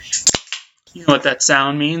You know what that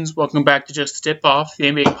sound means. Welcome back to Just Tip Off, the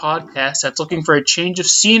NBA podcast that's looking for a change of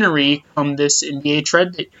scenery come this NBA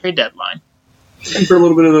trade deadline. And for a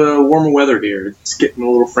little bit of the warmer weather here. It's getting a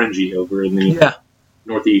little fringy over in the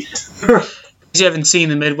Northeast. As you haven't seen,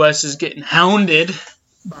 the Midwest is getting hounded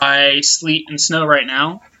by sleet and snow right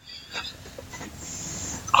now.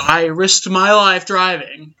 I risked my life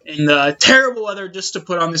driving in the terrible weather just to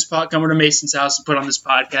put on this come over to Mason's house and put on this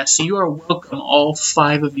podcast. So you are welcome, all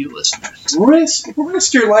 5 of you listeners.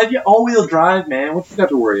 Risk your life. You all-wheel drive, man. What you got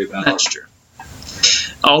to worry about? That's true.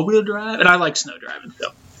 All-wheel drive, and I like snow driving,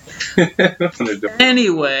 so.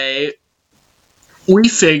 Anyway, we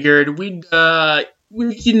figured we'd do a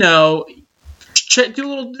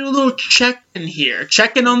little check in here,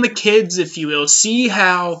 checking on the kids, if you will, see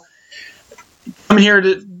how. I'm here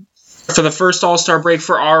for the first All-Star break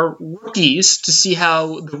for our rookies to see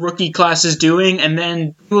how the rookie class is doing, and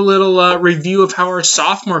then do a little review of how our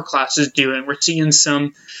sophomore class is doing. We're seeing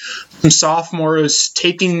some sophomores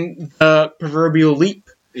taking the proverbial leap,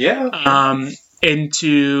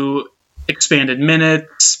 into expanded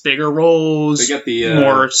minutes, bigger roles, they got the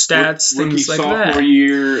more stats, things like that. Sophomore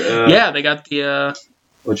year, they got the.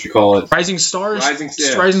 What you call it? Rising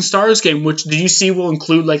Stars game, which did you see will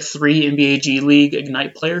include like 3 NBA G League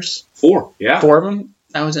Ignite players? 4, yeah. 4 of them?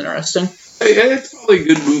 That was interesting. It's probably a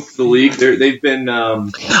good move for the league. They've been...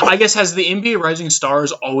 I guess, has the NBA Rising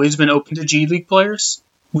Stars always been open to G League players?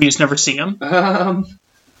 We just never see them?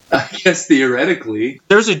 I guess theoretically.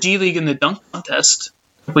 There was a G League in the dunk contest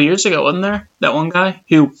a couple years ago, wasn't there? That one guy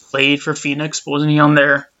who played for Phoenix, wasn't he on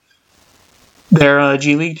their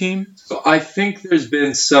G League team? So I think there's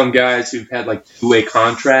been some guys who've had like 2-way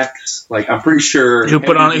contracts. Like I'm pretty sure who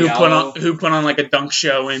put on like a dunk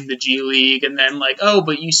show in the G League, and then like, oh,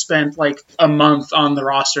 but you spent like a month on the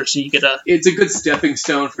roster, so you get a. It's a good stepping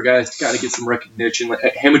stone for guys to kind of get some recognition. Like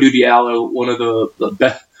Hamidou Diallo, one of the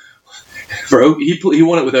best. He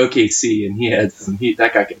won it with OKC, and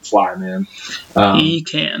that guy can fly, man. He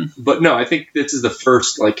can. But no, I think this is the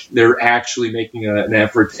first, like, they're actually making an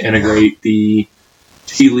effort to integrate the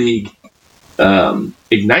G League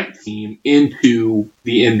Ignite team into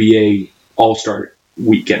the NBA All-Star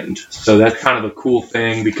weekend. So that's kind of a cool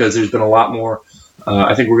thing because there's been a lot more,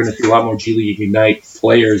 I think we're going to see a lot more G League Ignite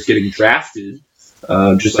players getting drafted.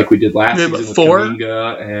 Just like we did last season with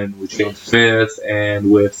Kuminga and with James Smith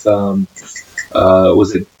and with,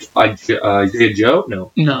 was it Isaiah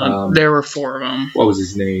Joe? No, there were 4 of them. What was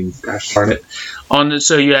his name? Gosh darn it.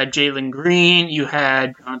 So you had Jalen Green, you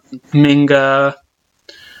had Kuminga,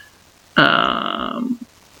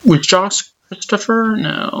 with Josh Christopher?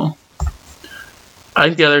 No. I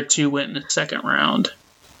think the other 2 went in the second round.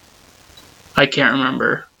 I can't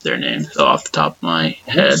remember their names off the top of my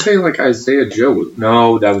head. I'd say like Isaiah Joe.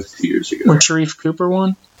 No, that was 2 years ago. When Sharif Cooper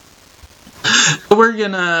won. So we're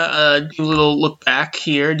going to do a little look back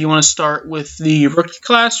here. Do you want to start with the rookie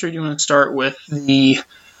class, or do you want to start with the...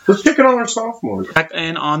 Let's check it on our sophomores. Check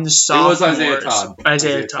in on the sophomores. It was Isaiah Todd.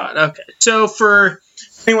 Isaiah Todd. Okay. So for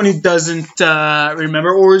anyone who doesn't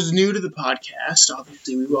remember or is new to the podcast,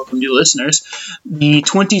 obviously we welcome new listeners, the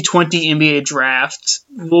 2020 NBA draft,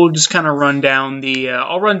 we'll just kind of run down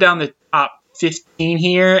I'll run down the top 15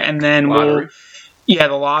 here, and then the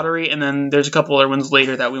lottery, and then there's a couple other ones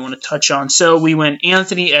later that we want to touch on. So we went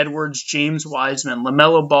Anthony Edwards, James Wiseman,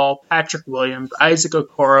 LaMelo Ball, Patrick Williams, Isaac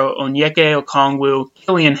Okoro, Onyeka Okongwu,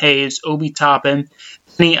 Killian Hayes, Obi Toppin,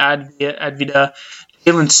 Kenny Advida,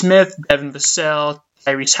 Jalen Smith, Devin Vassell,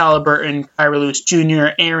 Tyrese Halliburton, Kyra Lewis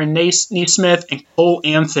Jr., Aaron Naismith, and Cole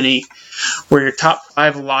Anthony were your top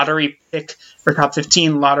 5 lottery pick, or top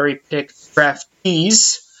 15 lottery pick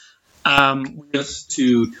draftees. Just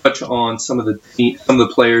to touch on some of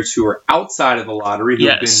the players who are outside of the lottery who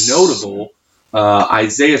have been notable,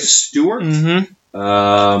 Isaiah Stewart,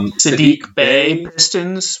 Sadiq Bey,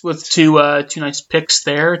 Pistons with two nice picks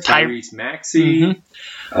there. Tyrese Maxey,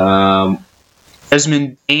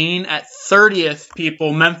 Desmond Bane at 30th.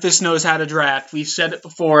 People, Memphis knows how to draft. We've said it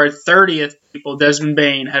before. 30th, people. Desmond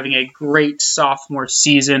Bane having a great sophomore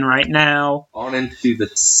season right now. On into the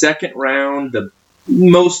second round, the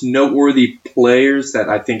most noteworthy players that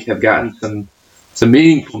I think have gotten some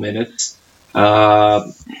meaningful minutes.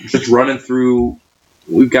 Just running through,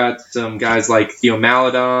 we've got some guys like Theo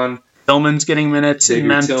Maledon. Tillman's getting minutes in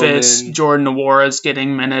Memphis. Jordan Nwora's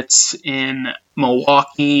getting minutes in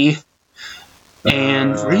Milwaukee.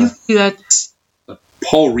 And really, that's...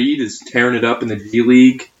 Paul Reed is tearing it up in the G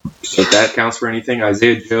League, so if that counts for anything.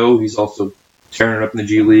 Isaiah Joe, he's also tearing it up in the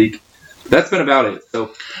G League. That's been about it.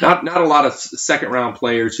 So not a lot of second-round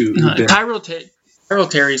players who... Tyrell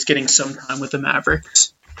Terry's getting some time with the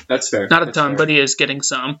Mavericks. That's fair. Not a ton, but he is getting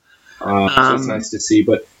some. So it's nice to see.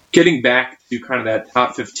 But getting back to kind of that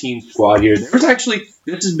top 15 squad here, there was actually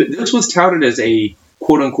this was touted as a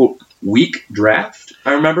quote unquote weak draft.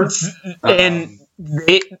 I remember, and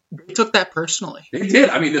they took that personally. They did.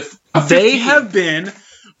 I mean, they have been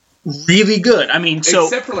really good. I mean,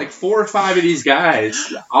 except for like 4 or 5 of these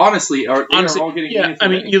guys, honestly, are all getting. Yeah, I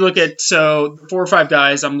mean, you look at the 4 or 5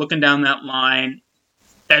 guys. I'm looking down that line.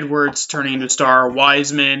 Edwards turning into a star.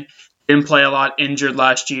 Wiseman didn't play a lot, injured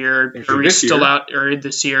last year. Curry's still out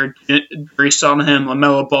this year. Curry's still on him.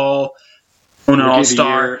 LaMelo Ball, an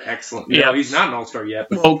all-star. Excellent. Yeah, he's not an all-star yet,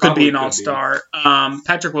 but could be an all-star.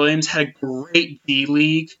 Patrick Williams had a great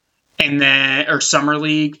D-League or Summer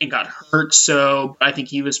League and got hurt, so I think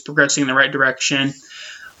he was progressing in the right direction.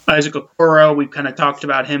 Isaac Okoro, we've kind of talked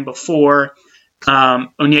about him before.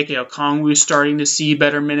 Onyeka Okongwu is starting to see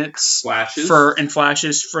better minutes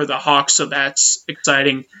flashes for the Hawks, so that's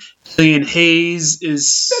exciting. Killian Hayes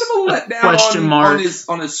is a bit of a letdown question mark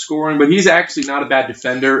on his scoring, but he's actually not a bad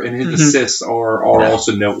defender, and his assists are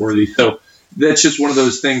also noteworthy. So that's just one of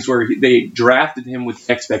those things where they drafted him with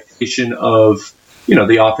the expectation of,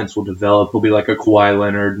 the offense will develop. He'll be like a Kawhi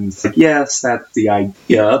Leonard, and it's like, yes, that's the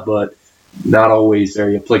idea, but not always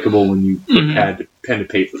very applicable when you had pen to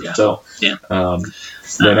paper. Yeah. So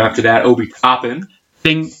then after that, Obi Toppin.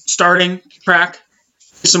 Starting track,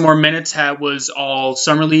 some more minutes, was all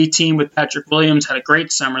Summer League team with Patrick Williams, had a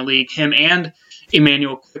great Summer League. Him and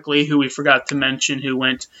Emmanuel Quickly, who we forgot to mention, who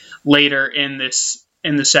went later in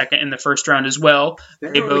the first round as well.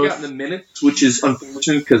 They both got the minutes, which is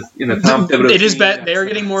unfortunate because Tom Thibodeau. It is bad. They are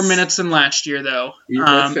getting more minutes than last year, though.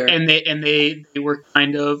 That's fair. And they were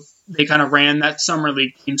kind of ran that Summer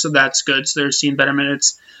League team, so that's good. So they're seeing better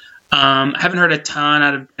minutes. Haven't heard a ton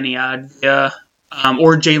out of Benny Advia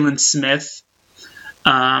or Jalen Smith.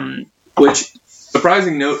 Which,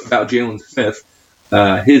 surprising note about Jalen Smith,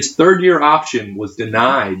 his third-year option was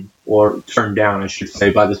denied, or turned down, I should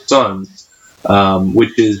say, by the Suns,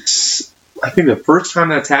 which is, I think, the first time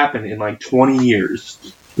that's happened in like 20 years,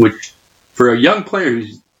 which, for a young player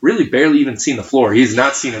who's really barely even seen the floor, he's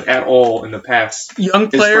not seen it at all in the past his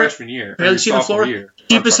freshman year. Barely seen the floor?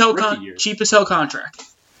 Cheap as hell contract.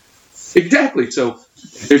 Exactly. So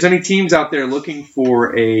if there's any teams out there looking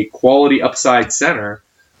for a quality upside center,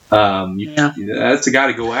 that's a guy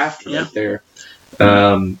to go after right there.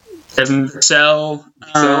 Devin Vassell.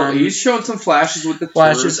 So he's shown some flashes with the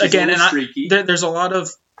Spurs. Again, and there's a lot of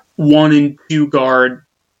 1 and 2 guard.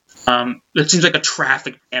 It seems like a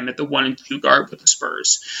traffic jam at the 1 and 2 guard with the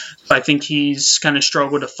Spurs. So I think he's kind of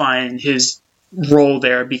struggled to find his role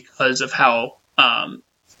there because of how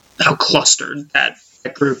clustered that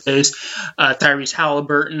group is. Tyrese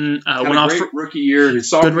Halliburton went off for rookie year.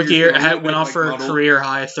 Good rookie year. Went off for a career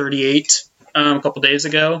high 38 a couple days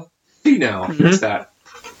ago. What's that?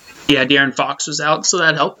 Yeah, De'Aaron Fox was out, so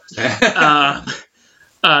that helped.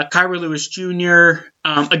 Kyra Lewis Jr.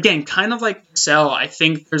 Again, kind of like Vassell, I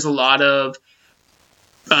think there's a lot of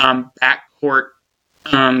backcourt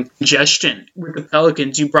congestion with the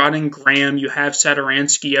Pelicans. You brought in Graham, you have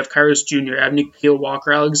Satoransky, you have Kyrus Jr., you have Nikhil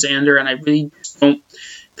Walker-Alexander, and I really don't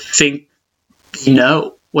think they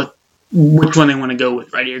know which one they want to go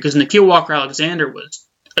with right here, because Nikhil Walker-Alexander was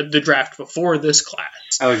the draft before this class.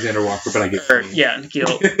 Alexander Walker, but I get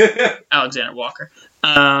Nikhil Alexander Walker.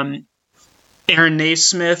 Aaron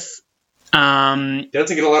Naismith. Doesn't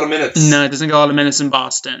get a lot of minutes. No, it doesn't get a lot of minutes in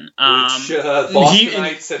Boston. Which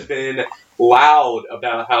Bostonites have been loud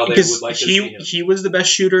about how they would like to see him. He was the best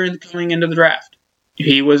shooter coming into the draft.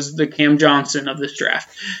 He was the Cam Johnson of this draft.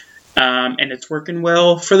 And it's working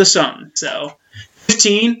well for the Suns. So,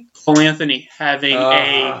 15, Cole Anthony having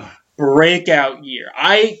a breakout year.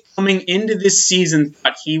 Coming into this season,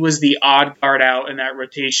 thought he was the odd guard out in that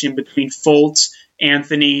rotation between Fultz,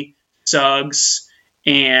 Anthony, Suggs,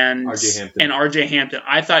 and RJ Hampton.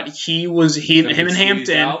 I thought him and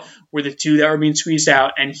Hampton were the two that were being squeezed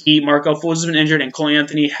out, and Markelle Fultz has been injured, and Cole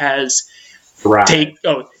Anthony has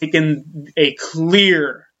taken a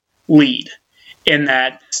clear lead in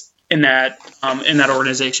that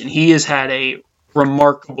organization. He has had a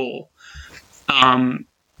remarkable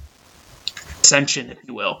ascension, if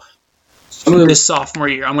you will, this sophomore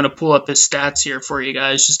year. I'm going to pull up his stats here for you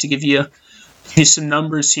guys just to give you some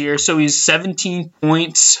numbers here. So he's 17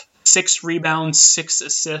 points, 6 rebounds, 6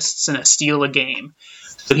 assists, and a steal a game.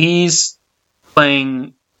 So he's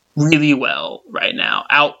playing really well right now,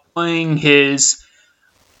 outplaying his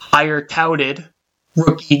higher touted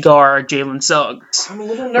rookie guard Jalen Suggs. I'm a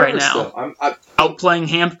little nervous right now. Outplaying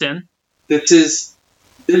Hampton. This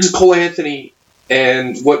is Cole Anthony,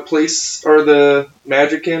 and what place are the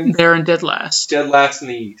Magic in? They're in dead last. Dead last in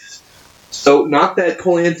the East. So, not that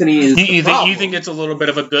Cole Anthony is. You think it's a little bit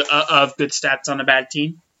of good stats on a bad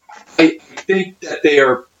team? I think that they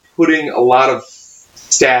are putting a lot of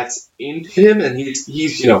stats into him, and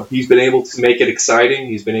he's been able to make it exciting.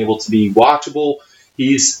 He's been able to be watchable.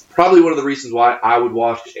 He's probably one of the reasons why I would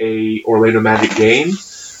watch a Orlando Magic game.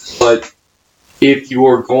 But if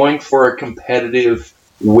you're going for a competitive,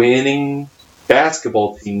 winning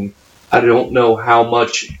basketball team, I don't know how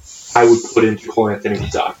much I would put into Cole Anthony's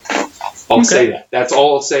stock. I'll say that. That's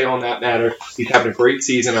all I'll say on that matter. He's having a great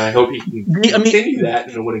season. I hope he can continue that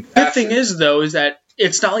in a winning fashion. The thing is, though, is that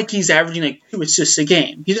it's not like he's averaging like 2 assists a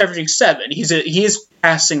game. He's averaging 7. He is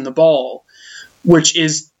passing the ball, which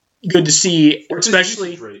is good to see,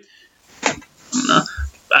 especially.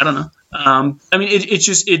 I don't know. I mean,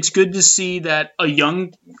 it's good to see that a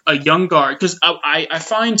young guard, because I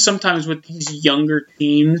find sometimes with these younger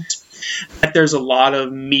teams that there's a lot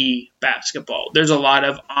of me basketball. There's a lot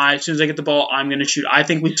of as soon as I get the ball, I'm going to shoot. I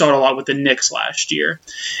think we saw it a lot with the Knicks last year,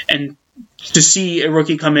 and to see a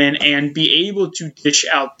rookie come in and be able to dish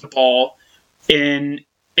out the ball in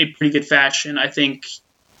a pretty good fashion, I think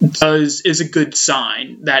is a good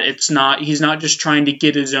sign that he's not just trying to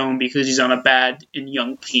get his own because he's on a bad and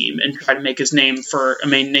young team and try to make his name for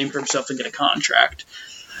himself and get a contract.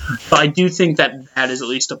 But I do think that is at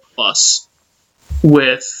least a plus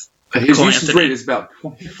with his usage rate is about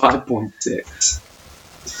 25.6.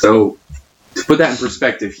 So to put that in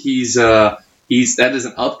perspective, that is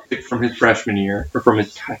an uptick from his freshman year, or from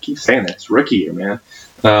his, I keep saying that, it's rookie year, man.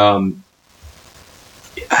 I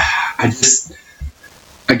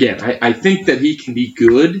think that he can be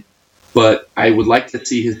good, but I would like to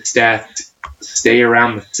see his stats stay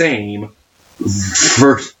around the same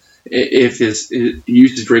if his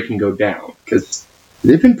usage rate can go down, because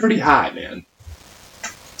they've been pretty high, man.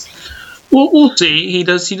 Well, we'll see. He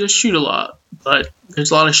does shoot a lot, but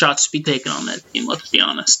there's a lot of shots to be taken on that team, let's be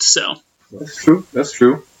honest. So That's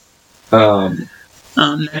true.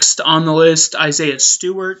 Next on the list, Isaiah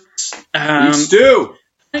Stewart. Stu!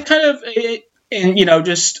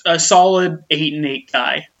 Just a solid 8-8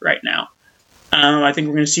 guy right now. I think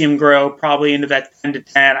we're going to see him grow probably into that 10 to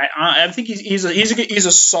 10. I think he's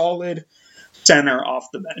a solid center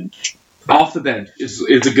off the bench. Off the bench is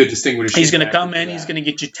a good distinguishing. He's going to come in. He's going to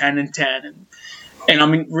get you 10 and 10, and I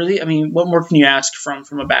mean, really, what more can you ask from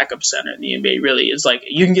a backup center in the NBA? Really, is like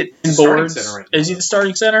you can get 10 boards. Right, is he the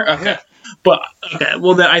starting center? Okay, yeah. But okay.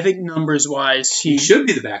 Well, then I think numbers wise, he should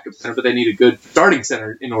be the backup center, but they need a good starting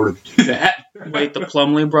center in order to do that. Wait, the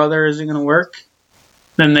Plumlee brother isn't going to work?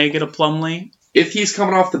 Then they get a Plumlee. If he's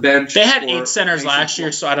coming off the bench, they had 8 centers last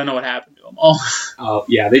year, so I don't know what happened to them all.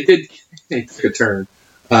 Yeah, they did. They took a turn.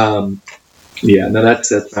 That's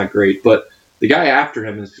not great. But the guy after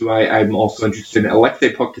him is who I'm also interested in,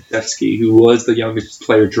 Alexei Pokusevski, who was the youngest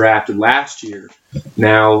player drafted last year.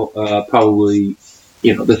 Now, probably,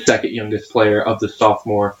 the second youngest player of the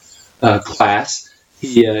sophomore class.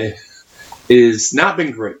 He has not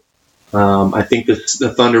been great. I think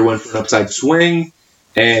the Thunder went for an upside swing,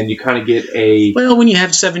 and you kind of get a... Well, when you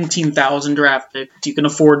have 17,000 draft picks, you can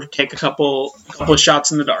afford to take a couple of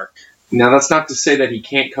shots in the dark. Now, that's not to say that he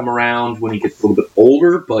can't come around when he gets a little bit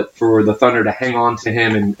older, but for the Thunder to hang on to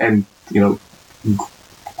him and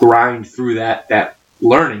grind through that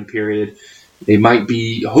learning period, they might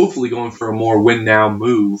be hopefully going for a more win-now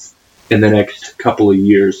move in the next couple of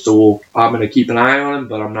years. So I'm going to keep an eye on him,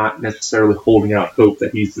 but I'm not necessarily holding out hope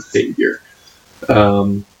that he's the savior.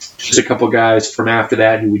 Just a couple guys from after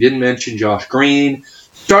that who we didn't mention, Josh Green.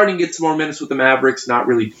 Starting to get some more minutes with the Mavericks, not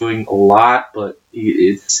really doing a lot, but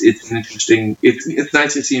it's an interesting. It's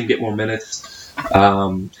nice to see him get more minutes.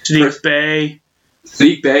 Sadiq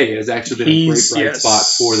Bey has actually been a great bright spot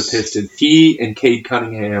for the Pistons. He and Cade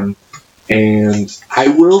Cunningham, and I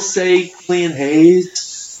will say Killian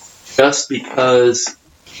Hayes, just because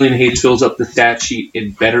Killian Hayes fills up the stat sheet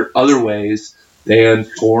in better other ways than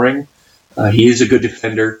scoring. He is a good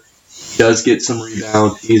defender. He does get some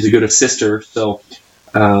rebounds. He's a good assister. So.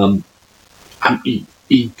 He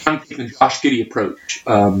kind of taking the Josh Giddey approach,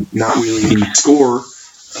 not really a scorer,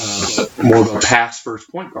 but more of a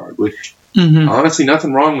pass-first point guard, which honestly,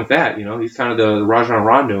 nothing wrong with that. He's kind of the Rajon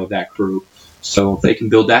Rondo of that crew. So if they can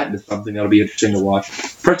build that into something, that'll be interesting to watch.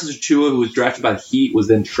 Precious Achiuwa, who was drafted by the Heat, was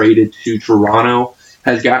then traded to Toronto,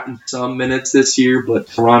 has gotten some minutes this year, but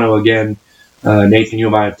Toronto, again, Nathan, you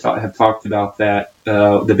and I have talked about that.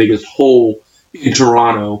 The biggest hole in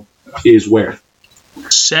Toronto is where?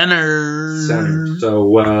 Center.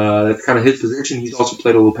 So that's kind of his position. He's also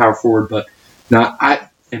played a little power forward, but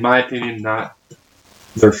in my opinion, not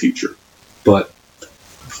their future. But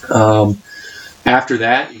After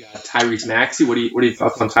that, you got Tyrese Maxey. What are your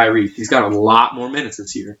thoughts on Tyrese? He's got a lot more minutes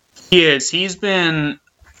this year. He is. He's been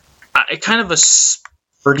kind of a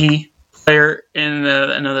spurty player, and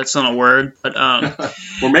I know that's not a word, but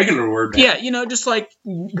we're making it a word. Man. Yeah, just like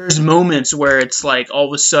there's moments where it's like all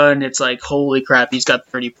of a sudden it's like, holy crap, he's got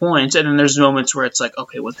 30 points, and then there's moments where it's like,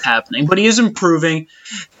 okay, what's happening? But he is improving.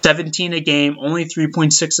 17 a game, only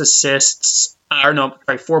 3.6 assists.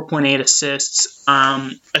 4.8 assists.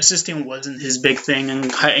 Assisting wasn't his big thing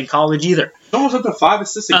in college either. He's almost up to 5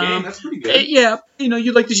 assists a game. That's pretty good. Yeah,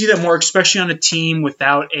 you'd like to see that more, especially on a team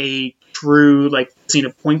without a true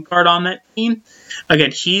point guard on that team.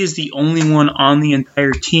 Again, he is the only one on the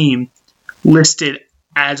entire team listed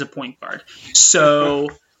as a point guard. So,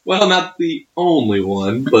 well, not the only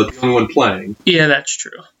one, but the only one playing. Yeah, that's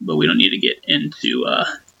true. But we don't need to get into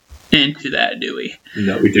that, do we?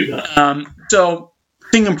 No, we do not. So,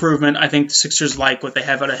 seeing improvement, I think the Sixers like what they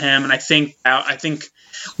have out of him, and I think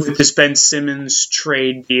with this Ben Simmons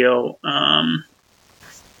trade deal, not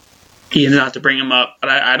to bring him up, but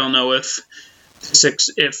I don't know if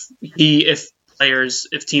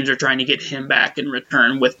teams are trying to get him back in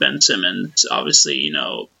return with Ben Simmons. Obviously,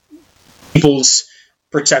 people's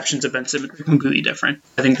perceptions of Ben Simmons are completely different.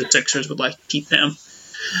 I think the Sixers would like to keep him.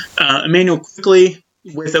 Emmanuel Quickly,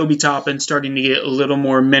 with Obi Toppin starting to get a little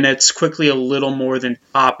more minutes, Quickly a little more than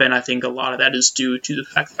Toppin. I think a lot of that is due to the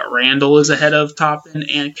fact that Randall is ahead of Toppin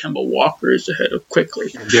and Kemba Walker is ahead of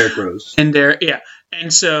Quickly. And Derrick Rose.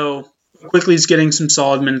 And so Quickly's getting some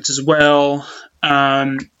solid minutes as well.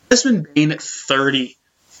 Desmond Bane at 30.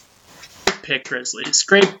 Pick Grizzlies.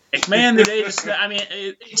 Great pick. Man, he's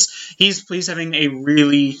having a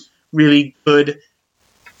really, really good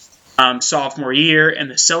sophomore year, and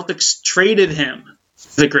the Celtics traded him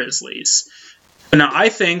to the Grizzlies. Now, I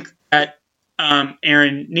think that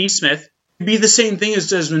Aaron Nesmith would be the same thing as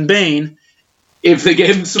Desmond Bane if they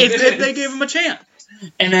gave him some minutes. If they gave him a chance.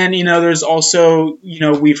 And then, there's also,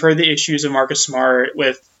 we've heard the issues of Marcus Smart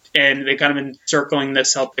and they kind of been circling the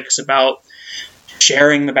Celtics about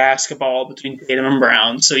sharing the basketball between Tatum and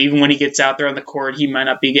Brown. So even when he gets out there on the court, he might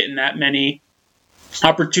not be getting that many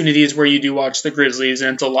opportunities where you do watch the Grizzlies,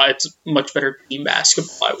 and it's much better team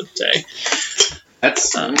basketball, I would say.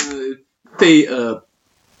 That's a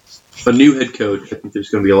new head coach. I think there's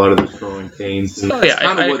going to be a lot of those growing pains. And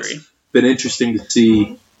I agree. What's been interesting to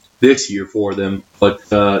see this year for them, but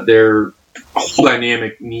their whole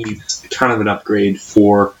dynamic needs kind of an upgrade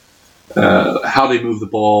for how they move the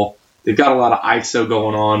ball. They've got a lot of ISO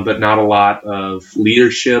going on, but not a lot of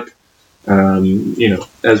leadership.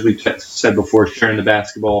 As we said before, sharing the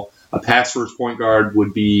basketball, a pass-first point guard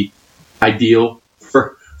would be ideal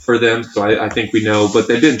for them. So I think we know, but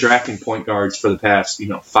they've been drafting point guards for the past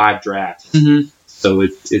 5 drafts. Mm-hmm. So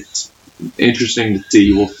it's interesting to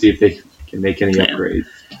see. We'll see if they can make any upgrades.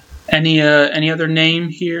 Any other name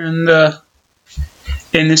here in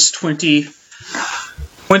this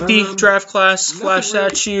 2020 draft class flashed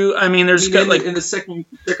at you? I mean, in the second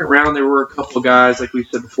round, there were a couple of guys, like we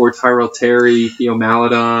said before, Tyrell Terry, Theo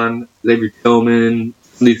Maledon, Xavier Tillman.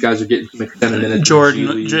 Some of these guys are getting some extended minutes.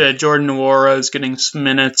 Jordan Nwora is getting some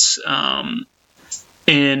minutes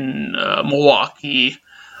in Milwaukee.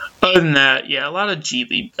 Other than that, a lot of G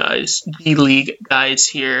League guys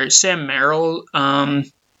here. Sam Merrill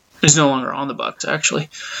is no longer on the Bucks, actually.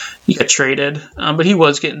 He got traded, but he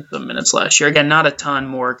was getting some minutes last year. Again, not a ton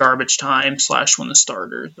more garbage time / when the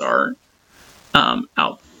starters are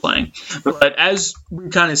out playing. But as we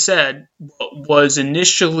kind of said, what was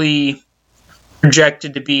initially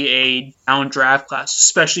projected to be a down draft class,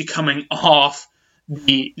 especially coming off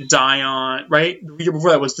the Zion, right? The year before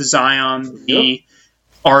that was the Zion, the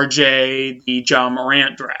RJ, the John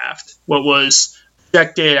Morant draft. What was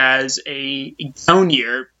projected as a down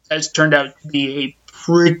year has turned out to be a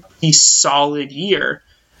pretty solid year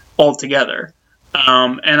altogether.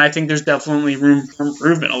 And I think there's definitely room for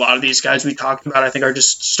improvement. A lot of these guys we talked about, I think, are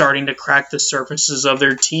just starting to crack the surfaces of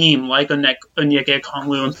their team, like Onyeka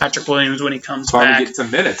Okongwu and Patrick Williams when he comes back. Probably get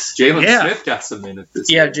some minutes. Jalen Smith got some minutes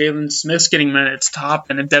this year. Jalen Smith's getting minutes.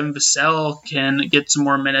 Toppin and Devin Vassell can get some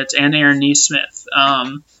more minutes, and Aaron Nesmith.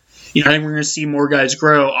 I think we're going to see more guys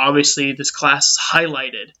grow. Obviously, this class is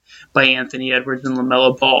highlighted by Anthony Edwards and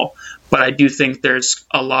LaMelo Ball, but I do think there's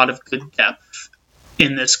a lot of good depth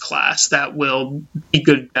in this class that will be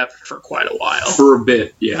good depth for quite a while. For a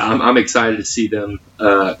bit, yeah. I'm excited to see them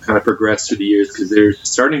kind of progress through the years because there's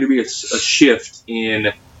starting to be a shift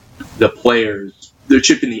in the players. They're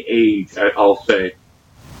shifting the age, I'll say,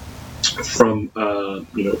 from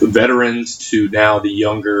the veterans to now the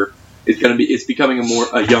younger. It's becoming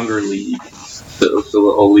a younger league.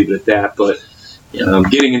 So I'll leave it at that. But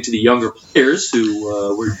Getting into the younger players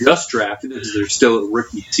who were just drafted, as they're still a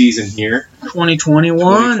rookie season here.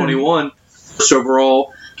 2021. First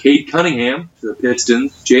overall, Cade Cunningham to the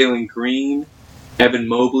Pistons, Jalen Green, Evan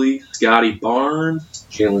Mobley, Scotty Barnes,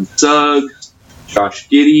 Jalen Suggs, Josh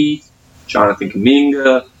Giddey, Jonathan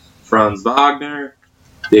Kuminga, Franz Wagner,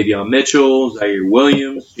 Davion Mitchell, Zaire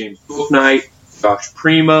Williams, James Bouknight, Josh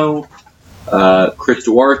Primo, Chris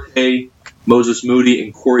Duarte, Moses Moody,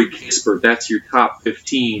 and Corey Kispert. That's your top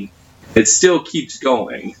 15. It still keeps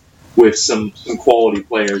going with some quality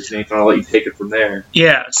players. Nathan, I'll let you take it from there.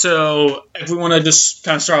 Yeah, so if we want to just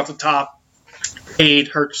kind of start off the top, Cade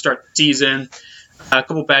hurt to start the season. A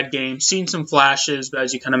couple bad games. Seen some flashes, but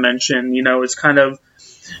as you kind of mentioned, it's kind of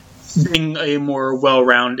being a more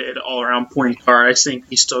well-rounded, all-around point guard. I think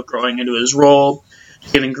he's still growing into his role.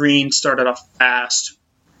 Jalen Green started off fast,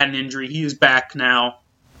 had an injury. He is back now.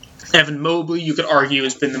 Evan Mobley, you could argue,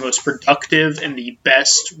 has been the most productive and the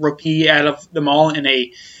best rookie out of them all, and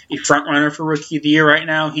a front runner for Rookie of the Year right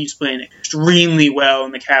now. He's playing extremely well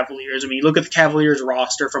in the Cavaliers. I mean, you look at the Cavaliers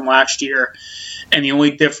roster from last year, and the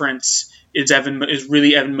only difference is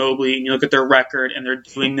really Evan Mobley, and you look at their record, and they're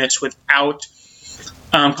doing this without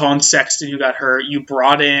Colin Sexton, who got hurt. You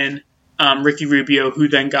brought in Ricky Rubio, who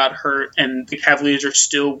then got hurt, and the Cavaliers are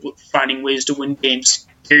still finding ways to win games.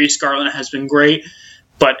 Darius Garland has been great,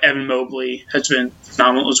 but Evan Mobley has been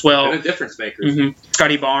phenomenal as well. And a difference maker. Mm-hmm.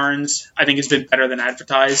 Scotty Barnes, I think, has been better than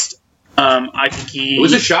advertised. I think it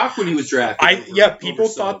was a shock when he was drafted. People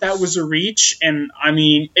thought that was a reach, and I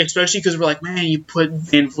mean, especially because we're like, man, you put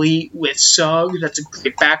Van Vliet with Suggs, that's a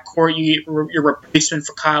great backcourt. You get your replacement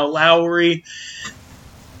for Kyle Lowry.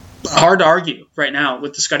 Hard to argue right now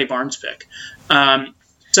with the Scotty Barnes pick.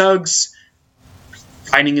 Suggs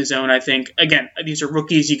finding his own, I think. Again, these are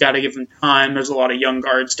rookies. You got to give them time. There's a lot of young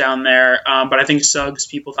guards down there, but I think Suggs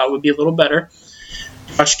people thought would be a little better.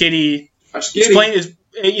 Josh Giddey is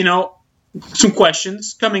some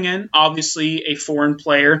questions coming in. Obviously, a foreign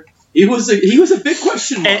player. He was a big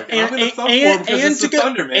question mark.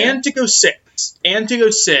 And to go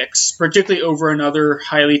six, particularly over another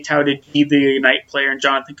highly touted G-League Ignite player,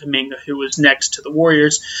 Jonathan Kuminga, who was next to the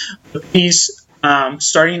Warriors. But he's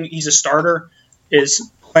starting. He's a starter, is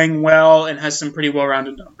playing well, and has some pretty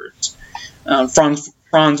well-rounded numbers. Franz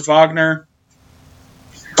Wagner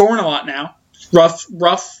scoring a lot now. Rough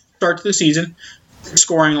start to the season.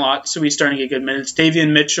 Scoring a lot, so he's starting to get good minutes.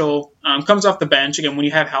 Davion Mitchell comes off the bench. Again, when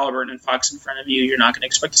you have Halliburton and Fox in front of you, you're not going to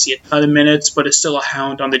expect to see a ton of minutes, but it's still a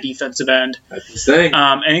hound on the defensive end. That's the thing.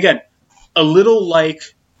 And again, a little like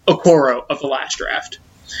Okoro of the last draft.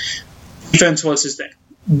 Defense was his thing.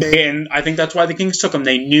 And I think that's why the Kings took him.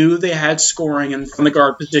 They knew they had scoring and from the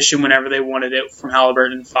guard position whenever they wanted it from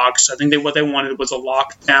Halliburton and Fox. I think what they wanted was a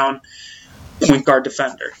lockdown point guard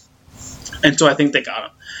defender. And so I think they got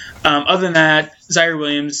him. Other than that, Zaire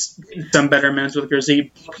Williams getting some better minutes with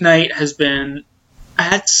Grizzly. Bouknight has been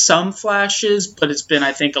had some flashes, but it's been,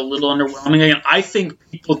 I think, a little underwhelming. Again, I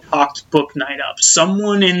think people talked Bouknight up.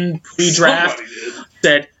 Someone in pre-draft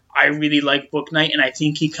said, I really like Bouknight, and I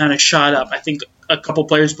think he kind of shot up. I think a couple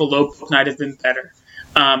players below Bouknight have been better.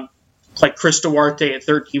 Like Chris Duarte at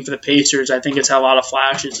 13 for the Pacers, I think it's had a lot of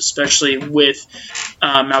flashes, especially with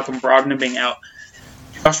Malcolm Brogdon being out.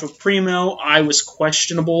 Joshua Primo, I was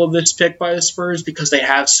questionable of this pick by the Spurs because they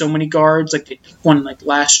have so many guards. Like they took one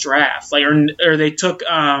last draft, or they took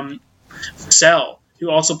Vassell,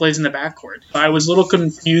 who also plays in the backcourt. I was a little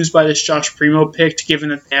confused by this Josh Primo pick, given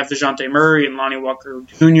that they have DeJounte Murray and Lonnie Walker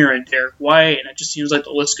Jr. and Derek White, and it just seems like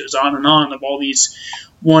the list goes on and on of all these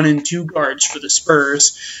 1 and 2 guards for the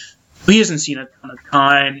Spurs. He hasn't seen a ton of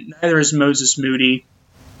time. Neither has Moses Moody.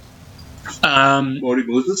 Modi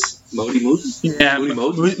Moses? Yeah, Moody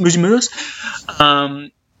Moses.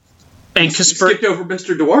 And Kispert skipped over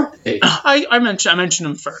Mr. Duarte. I mentioned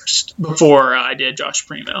him first before I did Josh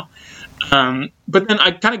Primo. But then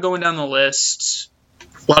I kind of going down the list,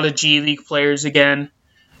 a lot of G League players again.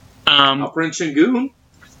 Alperen Sengun.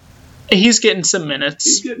 He's getting some minutes.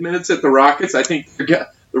 He's getting minutes at the Rockets. I think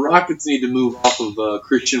the Rockets need to move off of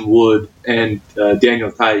Christian Wood and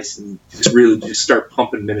Daniel Tice and just start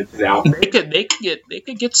pumping minutes out. They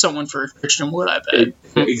could get someone for Christian Wood, I bet.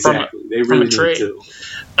 Exactly. They really need to.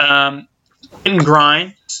 In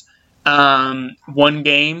Grimes, 1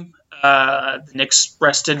 game. The Knicks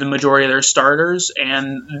rested the majority of their starters,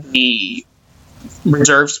 and the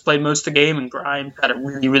reserves played most of the game, and Grimes had a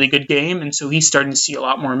really, really good game, and so he's starting to see a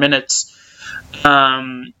lot more minutes.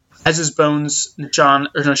 As is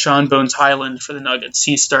Sean Bones Highland for the Nuggets,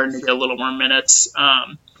 he's starting to get a little more minutes.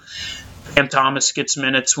 Cam Thomas gets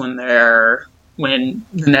minutes when the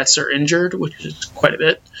Nets are injured, which is quite a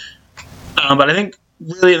bit. But I think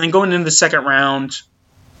really, then going into the second round,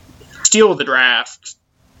 steal of the draft,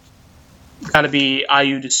 got to be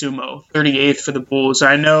Ayu DeSumo, 38th for the Bulls.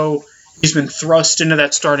 I know he's been thrust into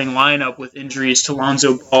that starting lineup with injuries to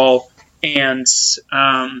Lonzo Ball and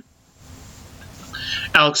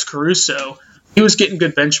Alex Caruso. He was getting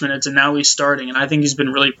good bench minutes, and now he's starting, and I think he's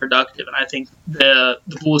been really productive. And I think the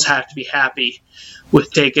Bulls have to be happy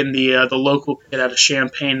with taking the local kid out of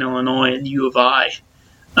Champaign, Illinois, and U of I,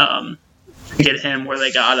 to get him where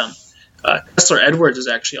they got him. Kessler Edwards is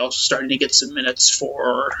actually also starting to get some minutes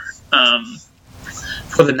for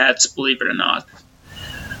the Nets, believe it or not.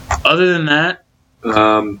 Other than that,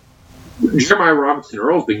 Jeremiah Robinson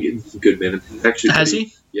Earl's been getting some good minutes. Has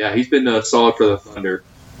he? Yeah, he's been solid for the Thunder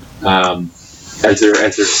as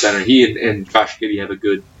their center. He and Josh Giddey have a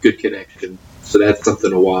good connection, so that's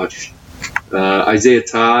something to watch. Isaiah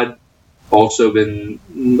Todd also been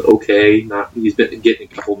okay. He's been getting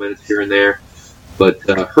a couple minutes here and there. But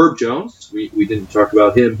Herb Jones, we didn't talk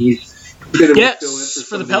about him. He's been able to fill in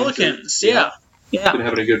for the Pelicans. Yeah. He's been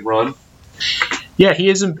having a good run. Yeah, he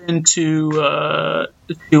hasn't been too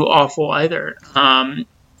awful either.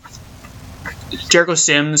 Jericho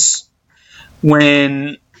Sims,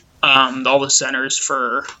 when all the centers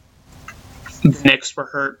for the Knicks were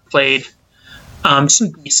hurt, played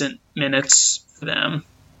some decent minutes for them.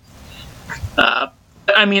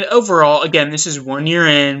 I mean, overall, again, this is 1 year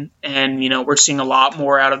in, and we're seeing a lot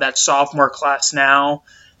more out of that sophomore class now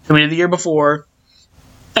coming to the year before,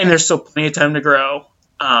 and there's still plenty of time to grow.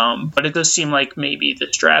 But it does seem like maybe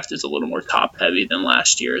this draft is a little more top-heavy than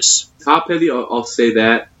last year's. Top-heavy, I'll say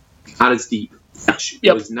that. Not as deep.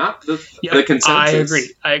 It was not the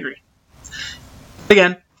consensus. I agree.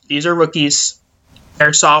 Again, these are rookies.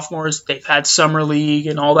 They're sophomores. They've had summer league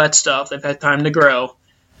and all that stuff. They've had time to grow.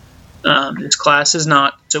 This class is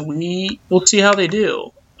not, so we'll see how they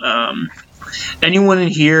do. Anyone in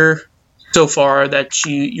here so far that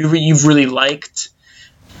you've really liked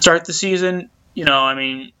start the season?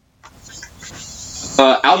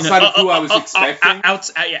 Outside of who I was expecting,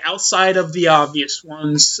 outside of the obvious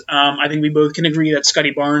ones, I think we both can agree that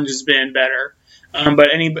Scotty Barnes has been better. But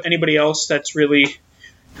anybody else that's really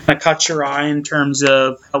kind of caught your eye in terms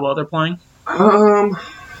of how well they're playing?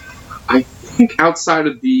 I think outside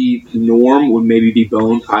of the norm would maybe be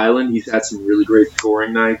Bones Highland. He's had some really great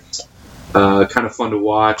scoring nights. Kind of fun to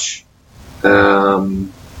watch.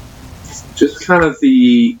 Just kind of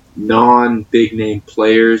the non-big name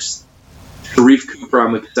players. Sharif Cooper,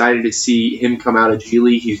 I'm excited to see him come out of G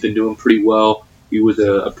League. He's been doing pretty well. He was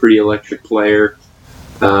a pretty electric player.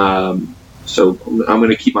 So I'm going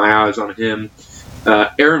to keep my eyes on him.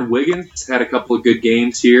 Aaron Wiggins had a couple of good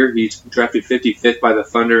games here. He's drafted 55th by the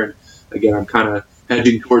Thunder, and again, I'm kind of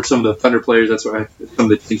hedging towards some of the Thunder players. That's why some of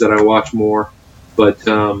the teams that I watch more. But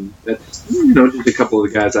that's just a couple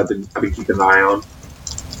of the guys I've been keeping an eye on.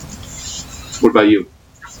 What about you?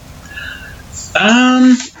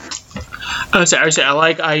 I would say I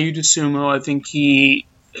like Ayu DeSumo. I think he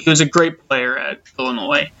was a great player at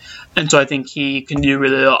Illinois, and so I think he can do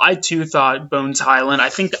really well. I too thought Bones Highland. I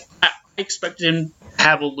think I expected him to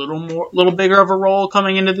have a little bigger of a role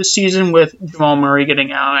coming into the season with Jamal Murray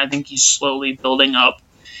getting out. I think he's slowly building up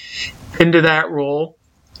into that role.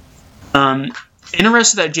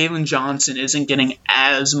 Interested that Jalen Johnson isn't getting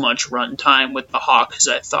as much run time with the Hawks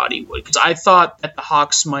as I thought he would, because I thought that the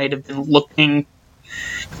Hawks might have been looking.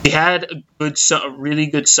 They had a really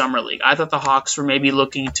good summer league. I thought the Hawks were maybe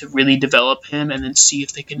looking to really develop him and then see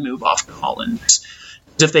if they could move off Collins.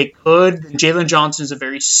 If they could, then Jalen Johnson is a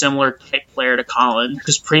very similar type player to Collins,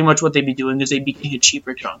 because pretty much what they'd be doing is they'd be getting a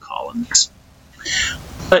cheaper John Collins.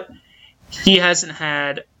 But he hasn't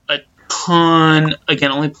had a ton.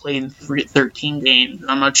 Again, only played in 13 games.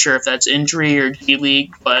 I'm not sure if that's injury or G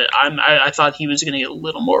League, but I thought he was going to get a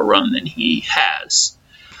little more run than he has.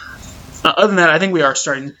 Other than that, I think you're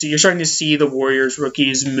starting to see the Warriors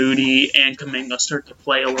rookies, Moody and Kuminga, start to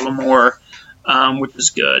play a little more, which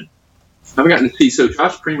is good. I haven't gotten to see. So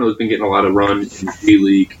Josh Primo has been getting a lot of run in G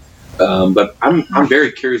League, but I'm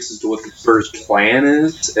very curious as to what the Spurs' plan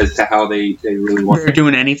is, as to how they really want. They're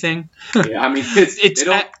doing anything. Yeah, I mean,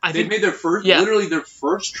 they made their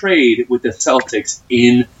first trade with the Celtics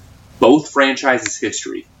in both franchises'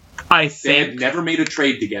 history. They had never made a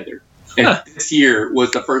trade together. And this year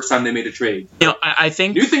was the first time they made a trade. I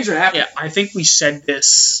think new things are happening. Yeah, I think we said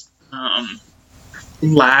this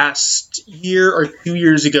last year or 2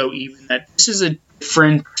 years ago, even, that this is a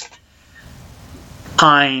different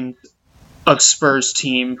kind of Spurs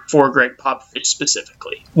team for Greg Popovich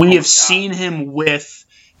specifically. We have seen him with,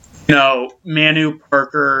 Manu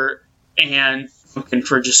Parker and Duncan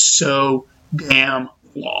for just so damn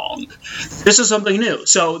long. This is something new.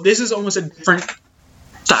 So this is almost a different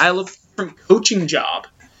style of different coaching job,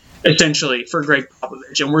 essentially, for Greg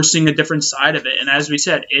Popovich. And we're seeing a different side of it. And as we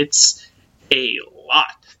said, it's a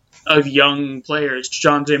lot of young players.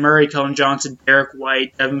 John J. Murray, Kellen Johnson, Derek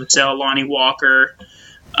White, Devin Vassell, Lonnie Walker,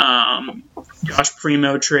 Josh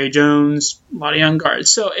Primo, Trey Jones, a lot of young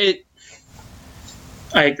guards. So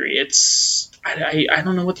I agree. I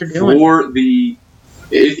don't know what they're doing.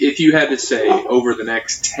 If you had to say over the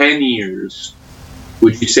next 10 years,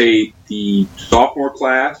 would you say the sophomore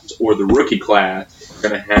class or the rookie class are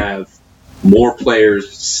going to have more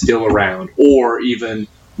players still around, or even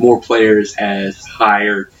more players as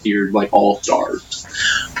higher tiered, like all-stars?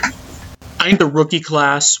 I think the rookie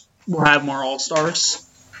class will have more all-stars.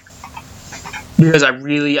 Because I'm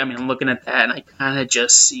looking at that, and I kind of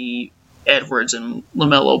just see Edwards and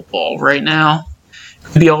LaMelo Ball right now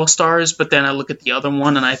be all-stars, but then I look at the other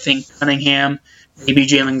one, and I think Cunningham, maybe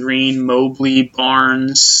Jalen Green, Mobley,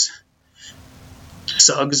 Barnes,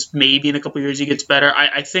 Suggs, maybe in a couple years he gets better.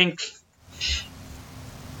 I think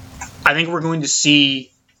we're going to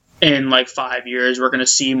see, in like 5 years, we're going to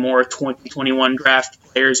see more 2021 draft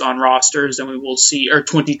players on rosters than we will see, or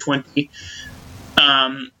 2020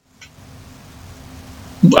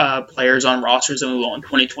 players on rosters than we will in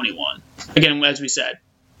 2021. Again, as we said,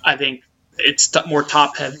 I think it's more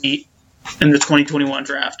top-heavy in the 2021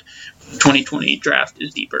 draft. The 2020 draft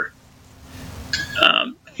is deeper.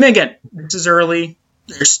 And again, this is early.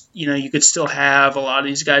 There's, you could still have a lot of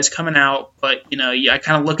these guys coming out, but I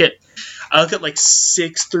kind of look at like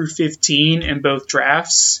 6 through 15 in both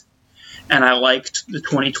drafts, and I liked the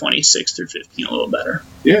 2020 6 through 15 a little better.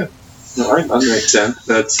 Yeah, all right, that makes sense.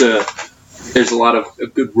 That's there's a lot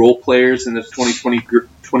of good role players in this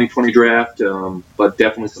 2020 draft, but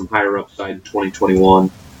definitely some higher upside in 2021.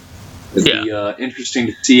 It'd be interesting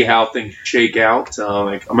to see how things shake out.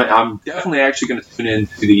 I'm definitely actually going to tune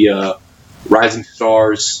into the Rising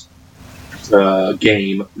Stars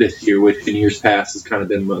game this year, which in years past has kind of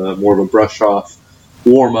been more of a brush-off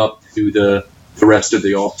warm-up to the rest of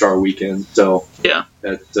the All-Star weekend. So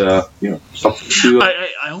that's something to.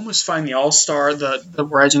 I almost find the All-Star, the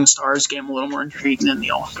Rising Stars game, a little more intriguing than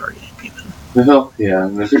the All-Star game, even. Well, yeah.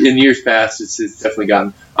 In years past, it's definitely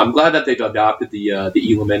gotten. I'm glad that they've adopted the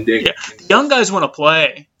Elam ending. Yeah, the young guys want to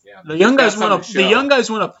play. Yeah. The young guys want to. The young guys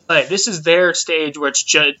want to play. This is their stage where it's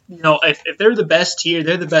just if they're the best here,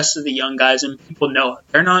 they're the best of the young guys, and people know it.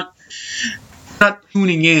 They're not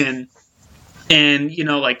tuning in and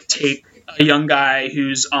take a young guy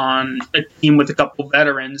who's on a team with a couple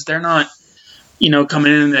veterans. They're not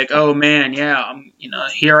coming in and like, oh man, yeah,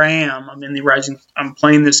 here I am. I'm in the Rising. I'm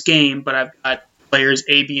playing this game, but I've got players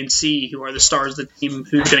A, B, and C who are the stars of the team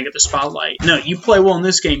who's going to get the spotlight. No, you play well in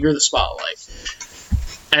this game, you're the spotlight.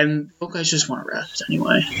 And those guys just want to rest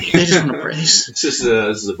anyway. They just want to brace. This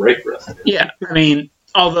is a break for us. Yeah,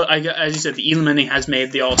 although as you said, the Elam ending has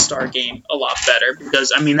made the All-Star game a lot better because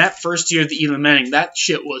that first year of the Elam ending, that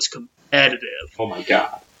shit was competitive. Oh my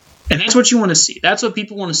god. And that's what you want to see. That's what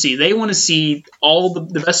people want to see. They want to see all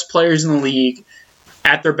the best players in the league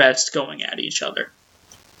at their best going at each other.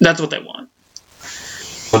 That's what they want.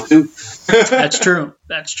 That's true.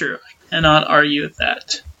 That's true. I cannot argue with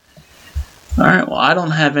that. All right. Well, I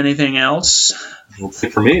don't have anything else. That's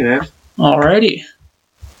it for me, man. Alrighty.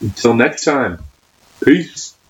 Until next time. Peace.